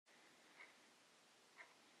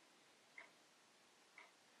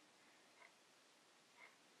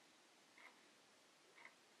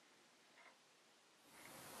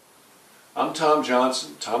I'm Tom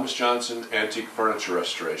Johnson, Thomas Johnson Antique Furniture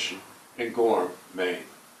Restoration in Gorham, Maine.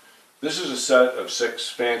 This is a set of 6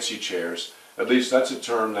 fancy chairs. At least that's a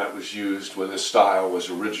term that was used when this style was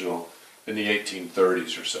original in the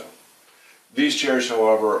 1830s or so. These chairs,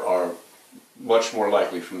 however, are much more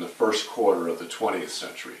likely from the first quarter of the 20th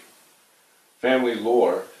century. Family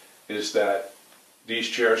lore is that these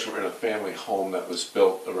chairs were in a family home that was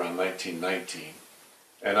built around 1919,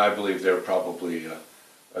 and I believe they're probably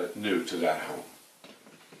new to that home.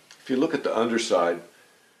 If you look at the underside,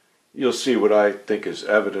 you'll see what I think is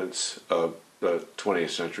evidence of the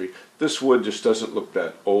 20th century. This wood just doesn't look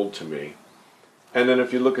that old to me. And then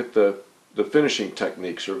if you look at the finishing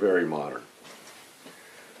techniques are very modern.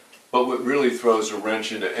 But what really throws a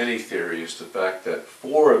wrench into any theory is the fact that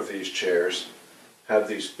 4 of these chairs have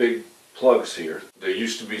these big plugs here. There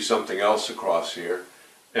used to be something else across here,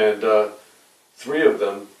 and 3 of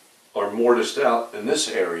them are mortised out in this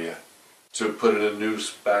area to put in a new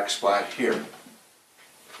backsplat here.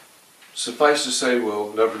 Suffice to say,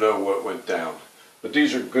 we'll never know what went down. But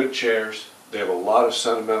these are good chairs. They have a lot of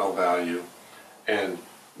sentimental value, and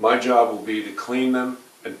my job will be to clean them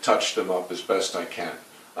and touch them up as best I can.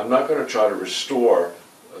 I'm not going to try to restore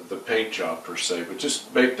the paint job per se, but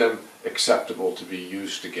just make them acceptable to be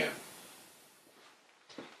used again.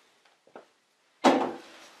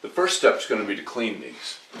 The first step is going to be to clean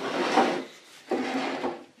these.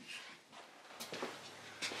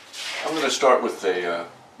 I'm going to start with a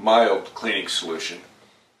mild cleaning solution.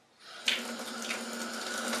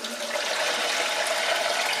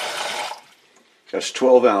 That's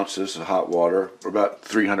 12 ounces of hot water, or about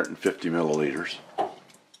 350 milliliters.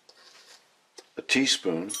 A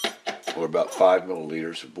teaspoon, or about 5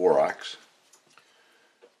 milliliters of borax.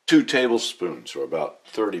 2 tablespoons, or about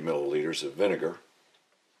 30 milliliters of vinegar.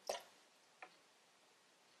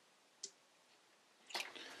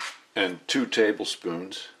 And 2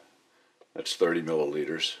 tablespoons, that's 30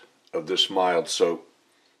 milliliters, of this mild soap,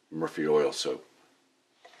 Murphy oil soap.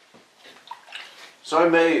 So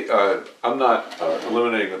I'm not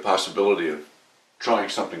eliminating the possibility of trying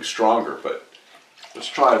something stronger, but let's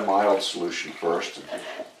try a mild solution first.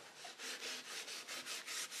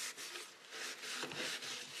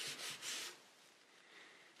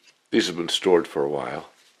 These have been stored for a while.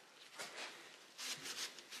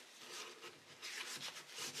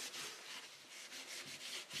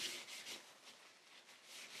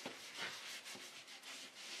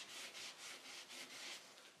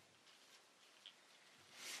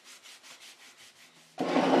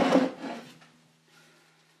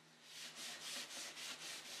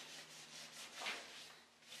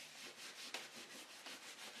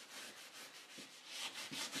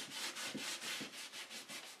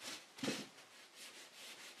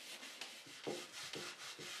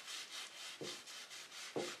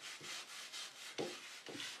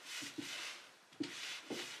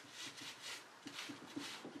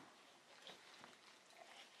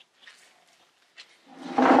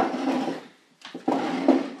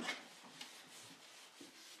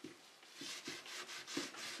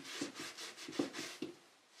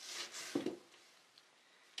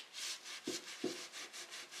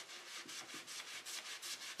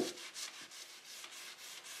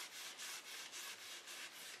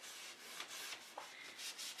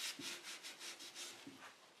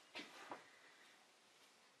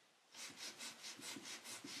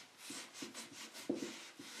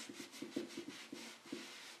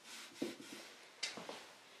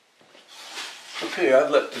 Okay,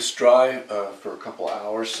 I'd let this dry for a couple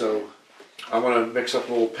hours, so I'm going to mix up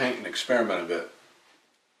a little paint and experiment a bit.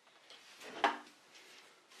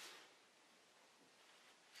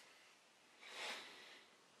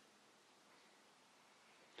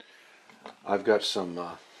 I've got some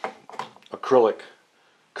acrylic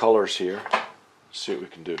colors here. Let's see what we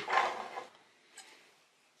can do.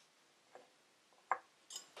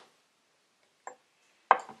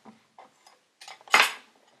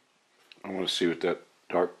 I want to see what that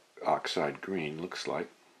dark oxide green looks like.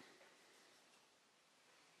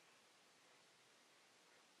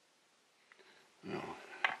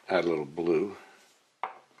 Add a little blue. A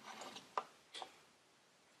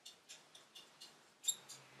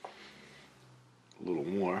little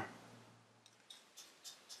more.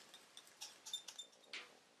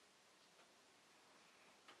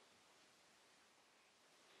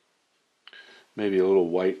 Maybe a little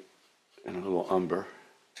white and a little umber.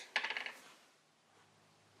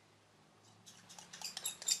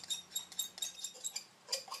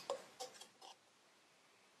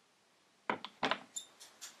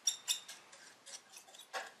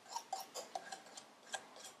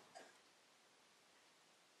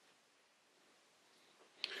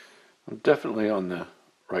 I'm definitely on the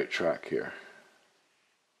right track here.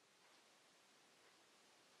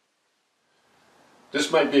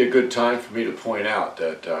 This might be a good time for me to point out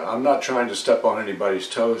that I'm not trying to step on anybody's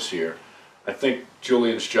toes here. I think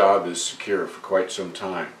Julian's job is secure for quite some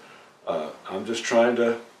time. I'm just trying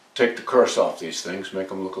to take the curse off these things, make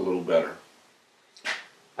them look a little better.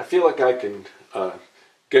 I feel like I can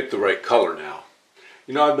get the right color now.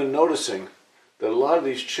 You know, I've been noticing that a lot of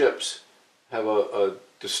these chips have a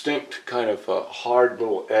distinct kind of hard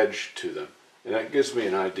little edge to them, and that gives me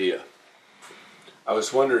an idea. I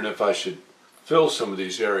was wondering if I should fill some of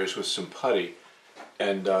these areas with some putty,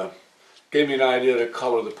 and gave me an idea to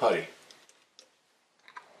color the putty.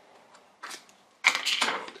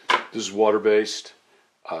 This is water-based,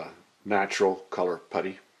 natural color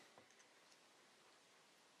putty.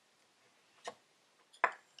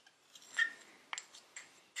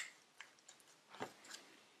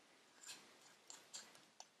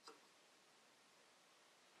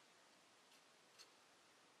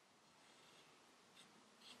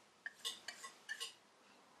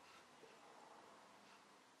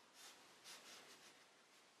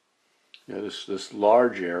 Yeah, this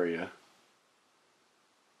large area,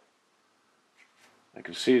 I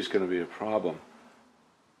can see it's going to be a problem.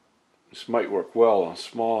 This might work well on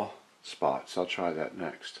small spots. I'll try that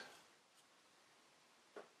next.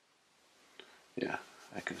 Yeah,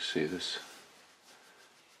 I can see this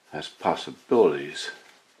has possibilities.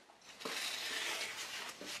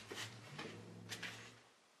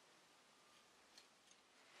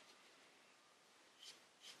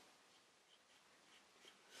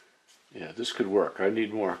 Yeah, this could work. I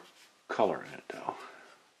need more color in it though.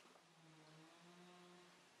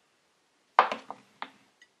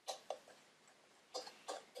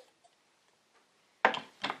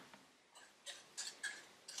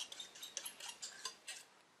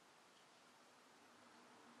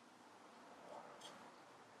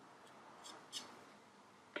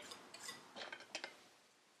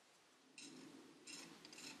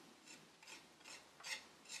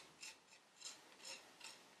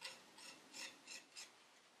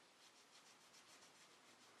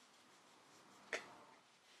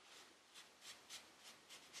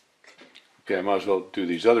 Okay, I might as well do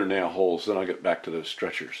these other nail holes, then I'll get back to those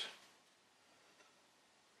stretchers.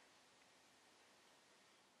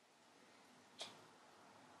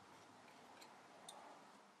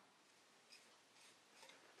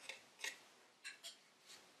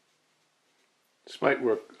 This might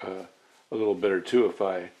work a little better too if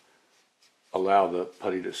I allow the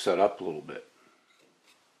putty to set up a little bit.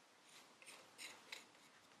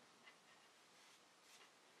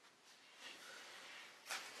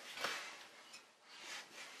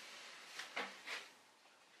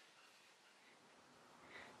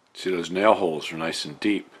 See, those nail holes are nice and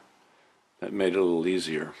deep. That made it a little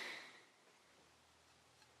easier.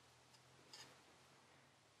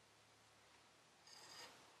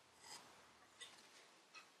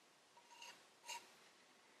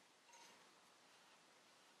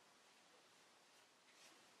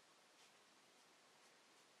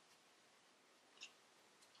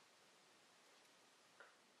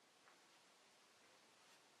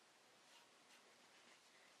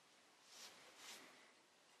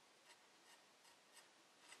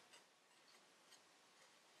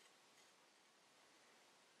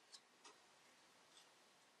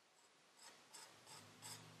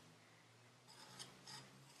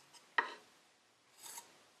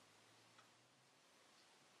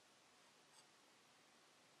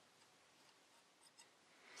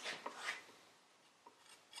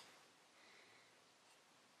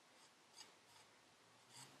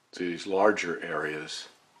 See, these larger areas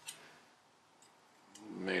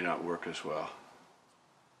may not work as well.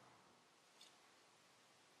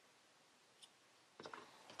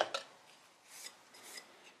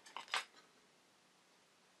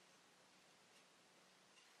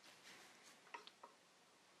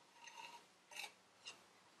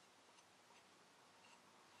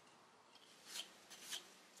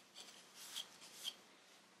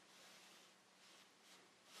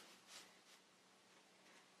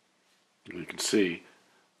 You can see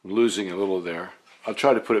I'm losing a little there. I'll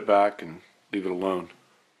try to put it back and leave it alone.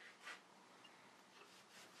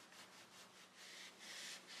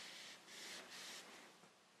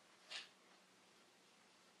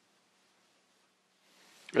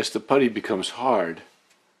 As the putty becomes hard,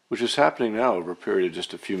 which is happening now over a period of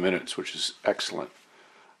just a few minutes, which is excellent,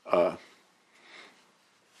 I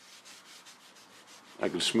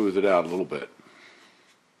can smooth it out a little bit.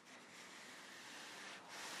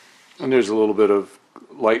 And there's a little bit of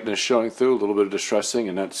lightness showing through, a little bit of distressing,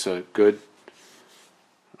 and that's good.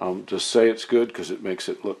 I'll just say it's good because it makes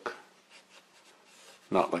it look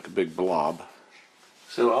not like a big blob.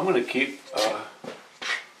 So I'm going to keep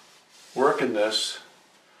working this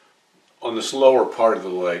on this lower part of the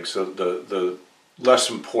leg, so the less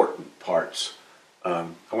important parts. I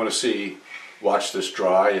want to watch this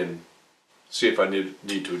dry and see if I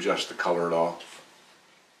need to adjust the color at all.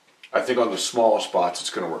 I think on the small spots it's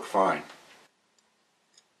going to work fine.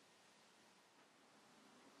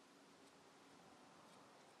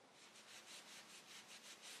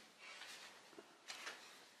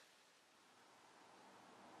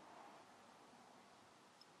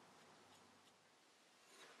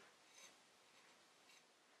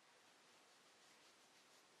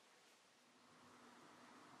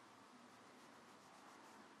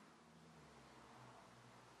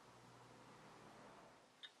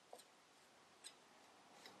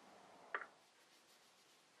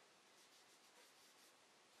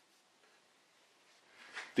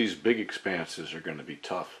 These big expanses are going to be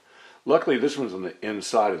tough. Luckily this one's on the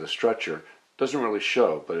inside of the stretcher. Doesn't really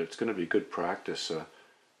show, but it's going to be good practice.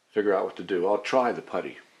 Figure out what to do. I'll try the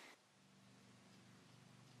putty.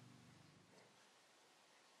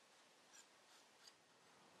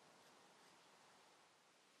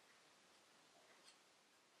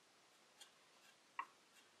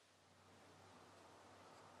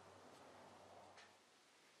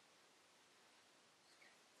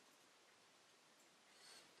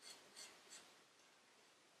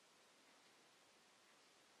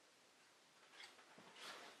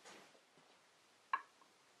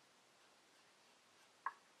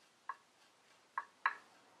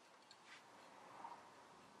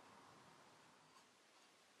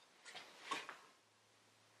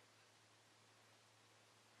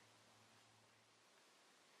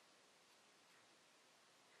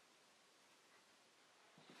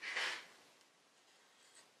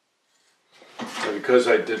 And because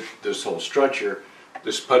I did this whole stretcher,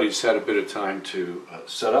 this putty's had a bit of time to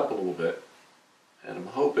set up a little bit, and I'm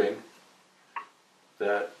hoping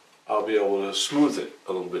that I'll be able to smooth it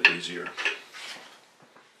a little bit easier.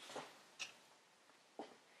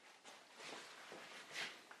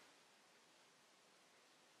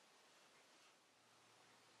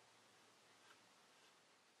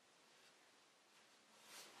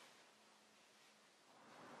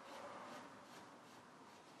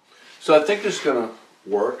 So I think this is going to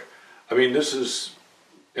work. I mean, this is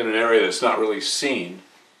in an area that's not really seen.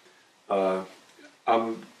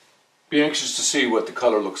 I'm be anxious to see what the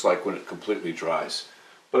color looks like when it completely dries.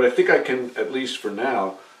 But I think I can, at least for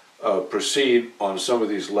now, proceed on some of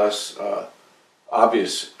these less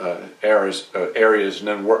obvious areas and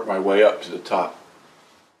then work my way up to the top.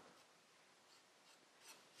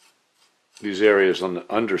 These areas on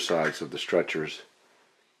the undersides of the stretchers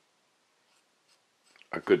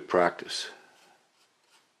are good practice.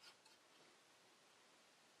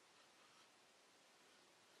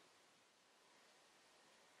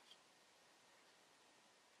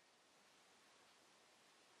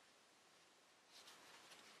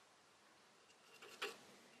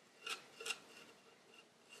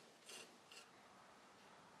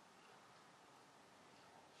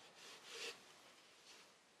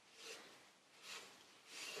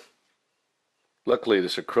 Luckily,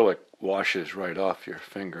 this acrylic washes right off your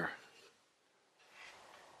finger.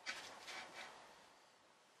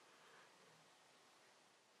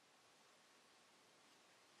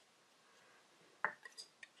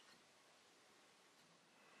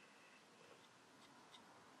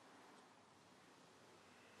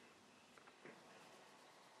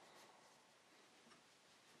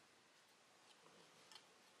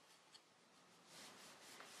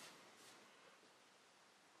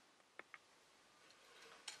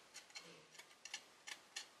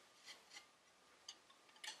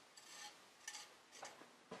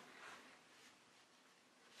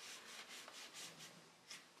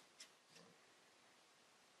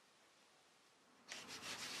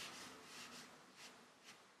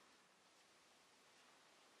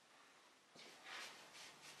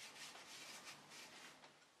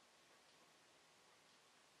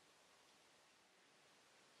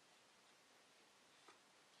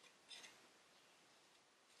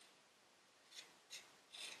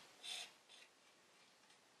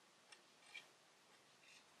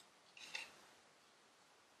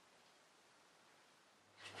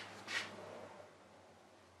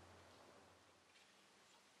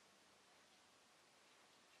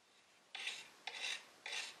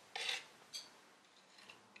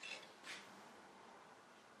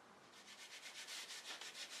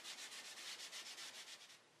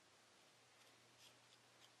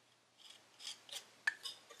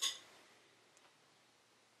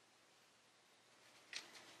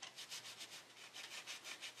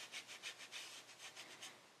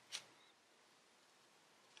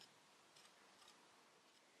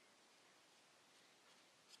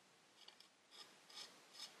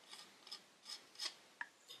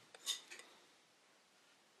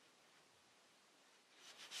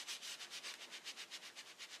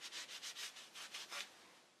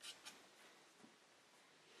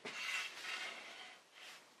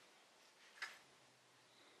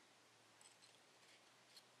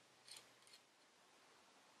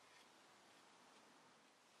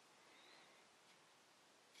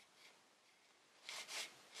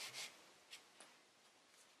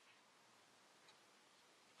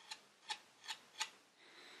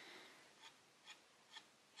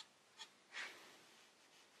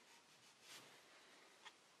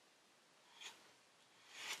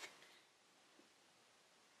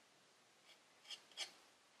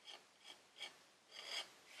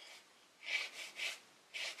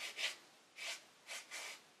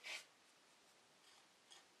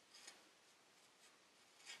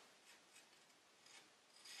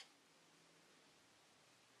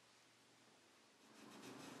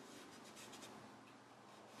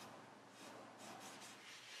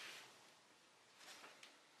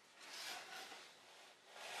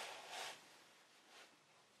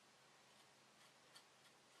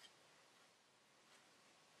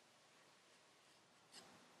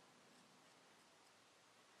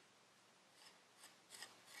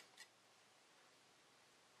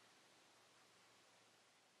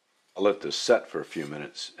 I'll let this set for a few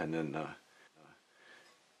minutes and then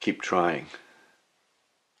keep trying.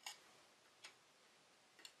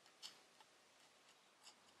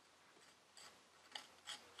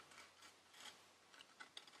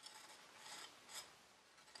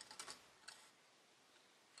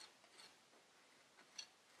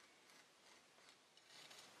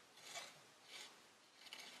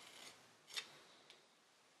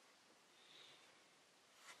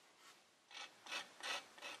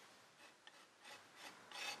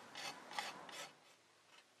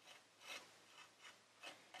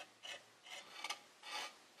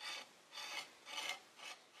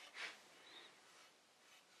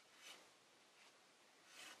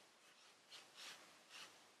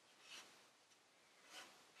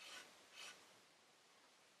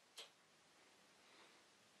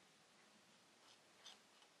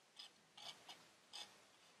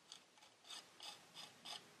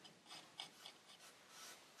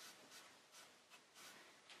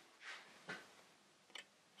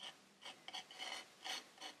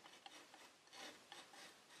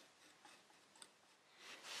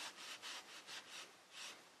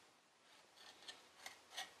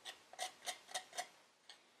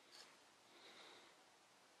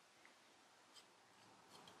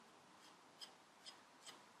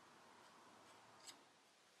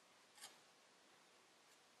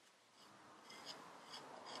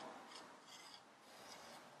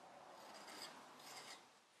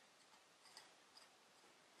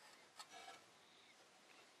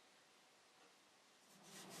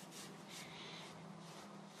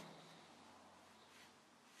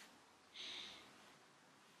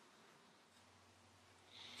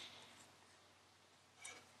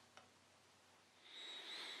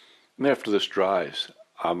 And after this dries,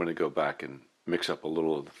 I'm going to go back and mix up a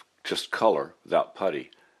little of just color without putty,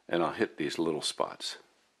 and I'll hit these little spots.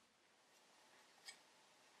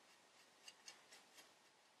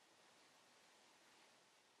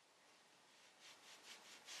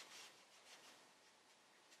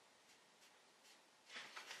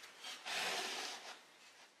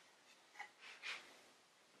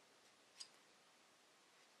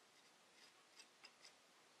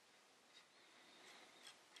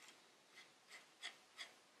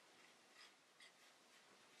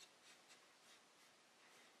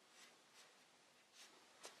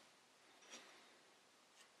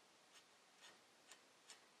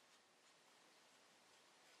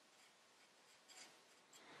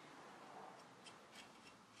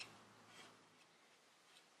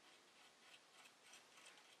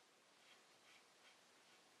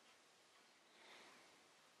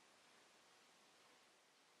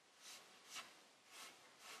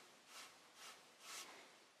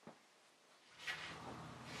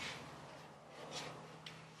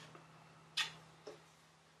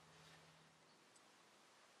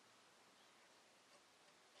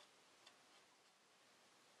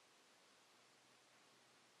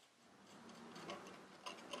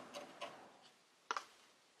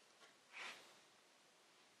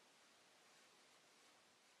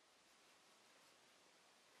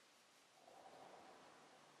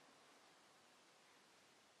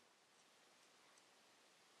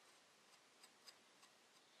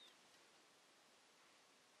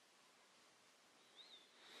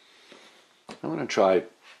 I'm going to try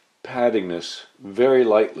patting this very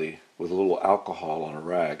lightly with a little alcohol on a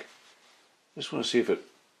rag. Just want to see if it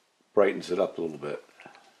brightens it up a little bit.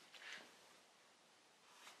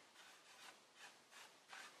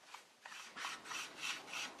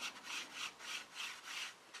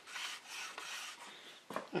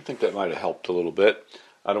 I think that might have helped a little bit.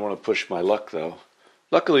 I don't want to push my luck though.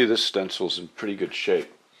 Luckily this stencil's in pretty good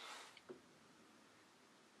shape.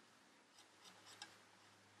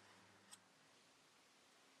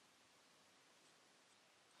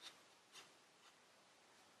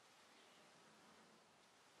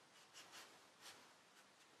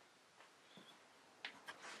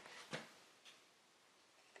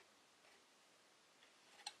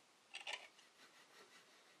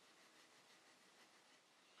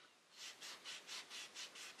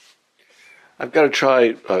 I've got to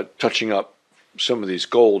try touching up some of these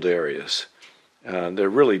gold areas. They're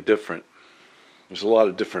really different. There's a lot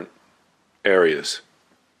of different areas.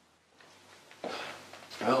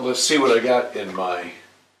 Well, let's see what I got in my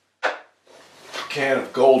can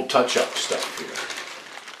of gold touch-up stuff here.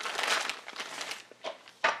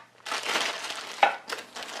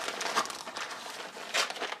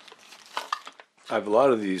 I have a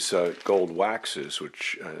lot of these gold waxes,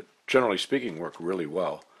 which generally speaking work really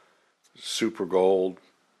well. Super gold,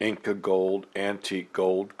 Inca gold, antique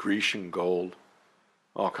gold, Grecian gold,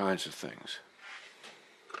 all kinds of things.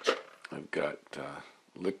 I've got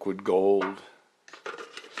liquid gold.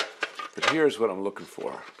 But here's what I'm looking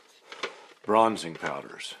for. Bronzing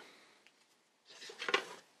powders.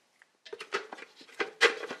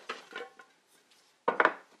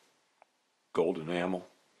 Gold enamel.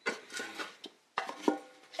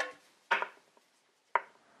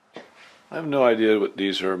 I have no idea what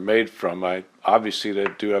these are made from. Obviously they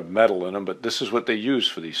do have metal in them, but this is what they use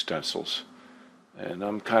for these stencils. And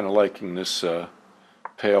I'm kind of liking this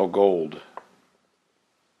pale gold.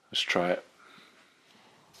 Let's try it.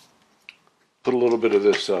 Put a little bit of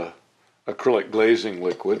this acrylic glazing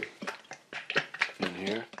liquid in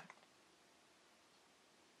here.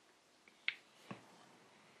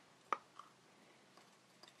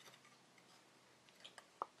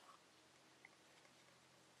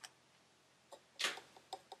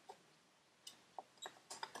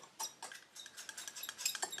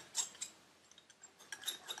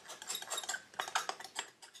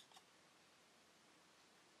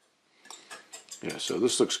 Yeah, so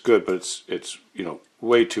this looks good, but it's you know,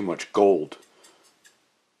 way too much gold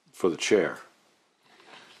for the chair.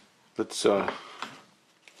 Let's add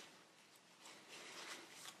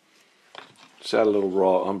a little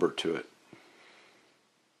raw umber to it.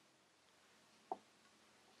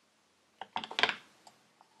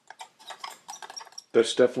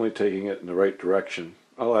 That's definitely taking it in the right direction.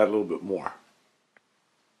 I'll add a little bit more.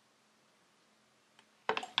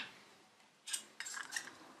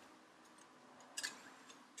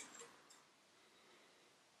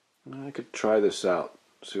 I could try this out,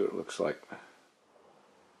 see what it looks like.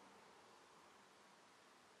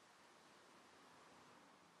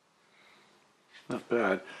 Not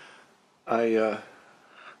bad. I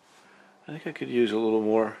think I could use a little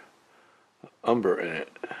more umber in it.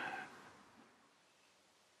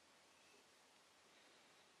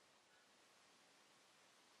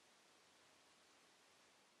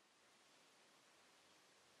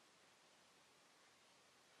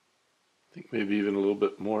 I think maybe even a little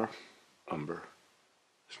bit more umber.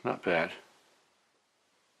 It's not bad.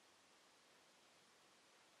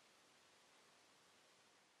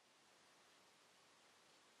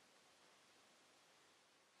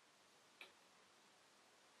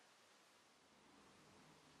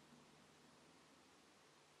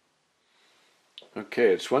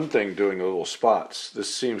 Okay, it's one thing doing little spots.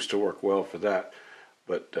 This seems to work well for that.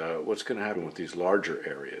 But what's going to happen with these larger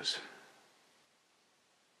areas?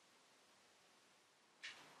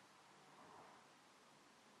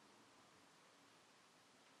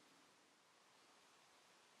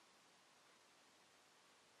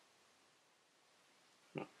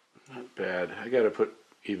 Not bad. I got to put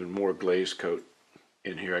even more glaze coat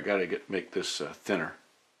in here. I got to make this thinner.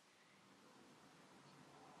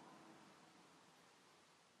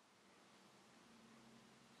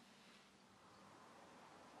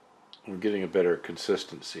 I'm getting a better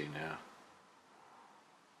consistency now.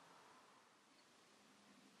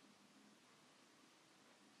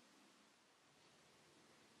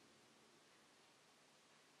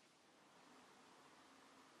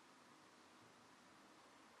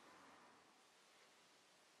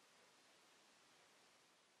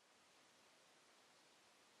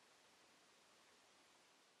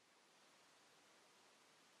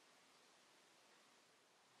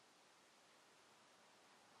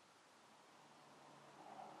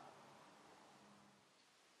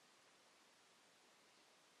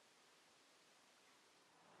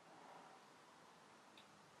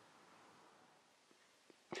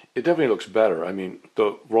 It definitely looks better. I mean,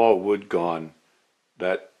 the raw wood gone,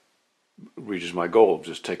 that reaches my goal of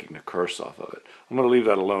just taking the curse off of it. I'm going to leave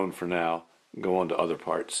that alone for now and go on to other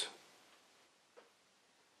parts.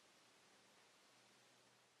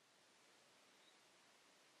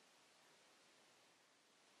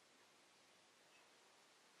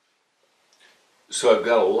 So I've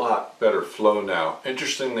got a lot better flow now.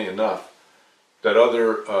 Interestingly enough, that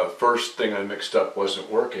other first thing I mixed up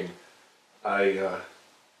wasn't working. I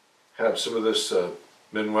have some of this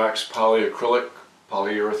Minwax polyacrylic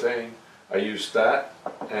polyurethane. I used that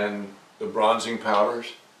and the bronzing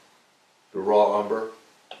powders, the raw umber,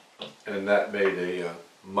 and that made a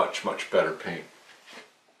much, much better paint.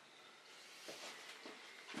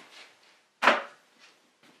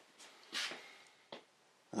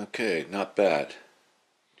 Okay, not bad.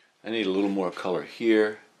 I need a little more color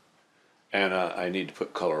here, and I need to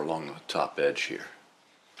put color along the top edge here.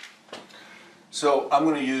 So I'm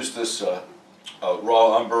going to use this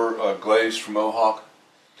raw umber glaze from Mohawk.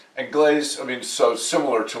 And glaze, I mean, so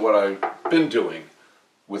similar to what I've been doing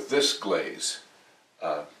with this glaze.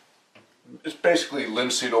 It's basically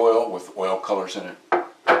linseed oil with oil colors in it.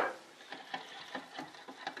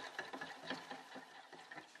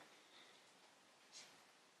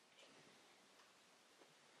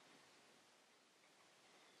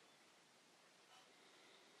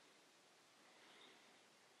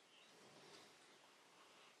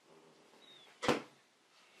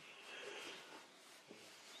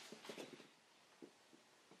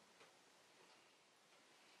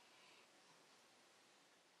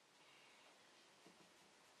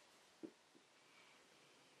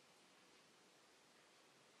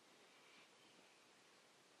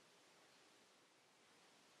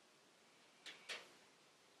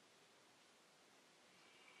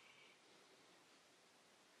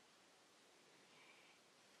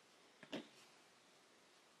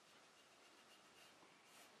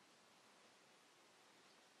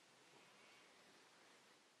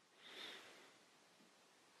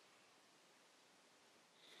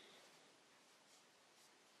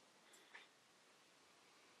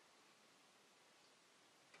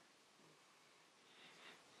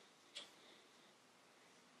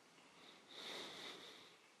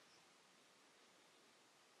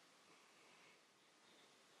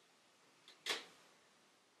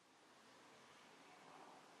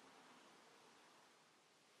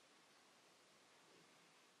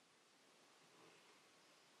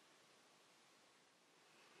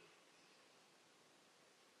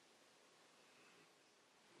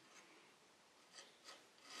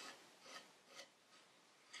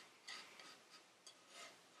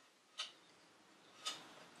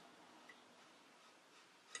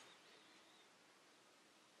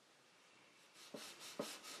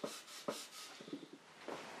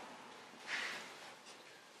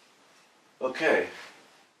 Okay,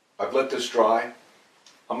 I've let this dry.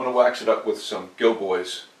 I'm going to wax it up with some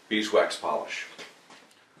Gilboy's beeswax polish.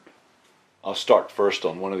 I'll start first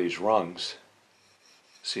on one of these rungs,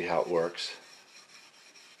 see how it works.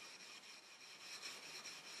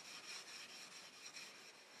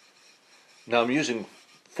 Now I'm using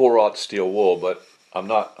 4/0 steel wool, but I'm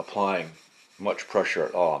not applying much pressure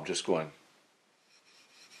at all. I'm just going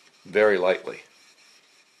very lightly.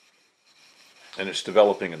 And it's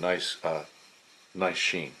developing a nice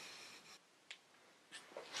sheen.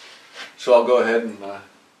 So I'll go ahead and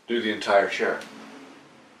do the entire chair.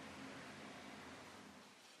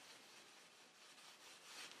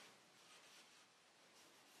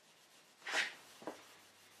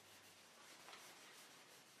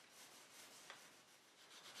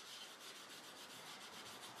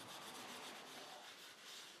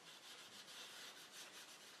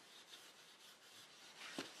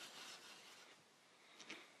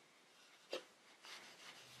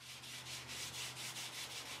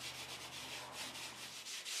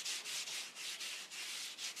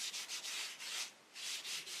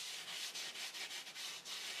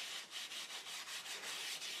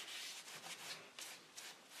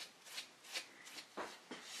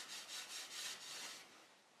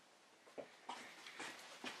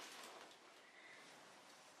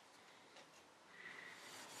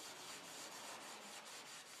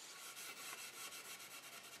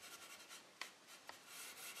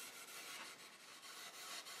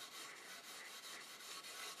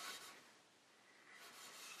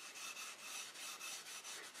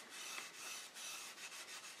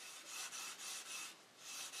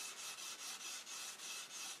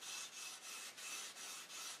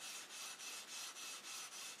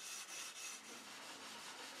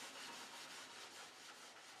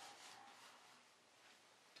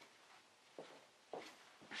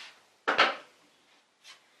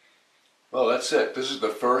 Well, that's it. This is the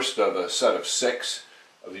first of a set of 6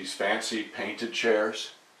 of these fancy painted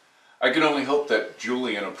chairs. I can only hope that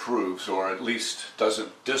Julian approves, or at least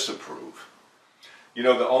doesn't disapprove. You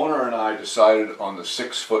know, the owner and I decided on the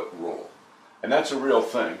 6-foot rule, and that's a real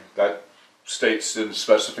thing. That states in the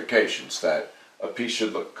specifications that a piece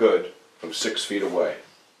should look good from 6 feet away.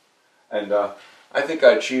 And I think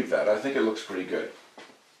I achieved that. I think it looks pretty good.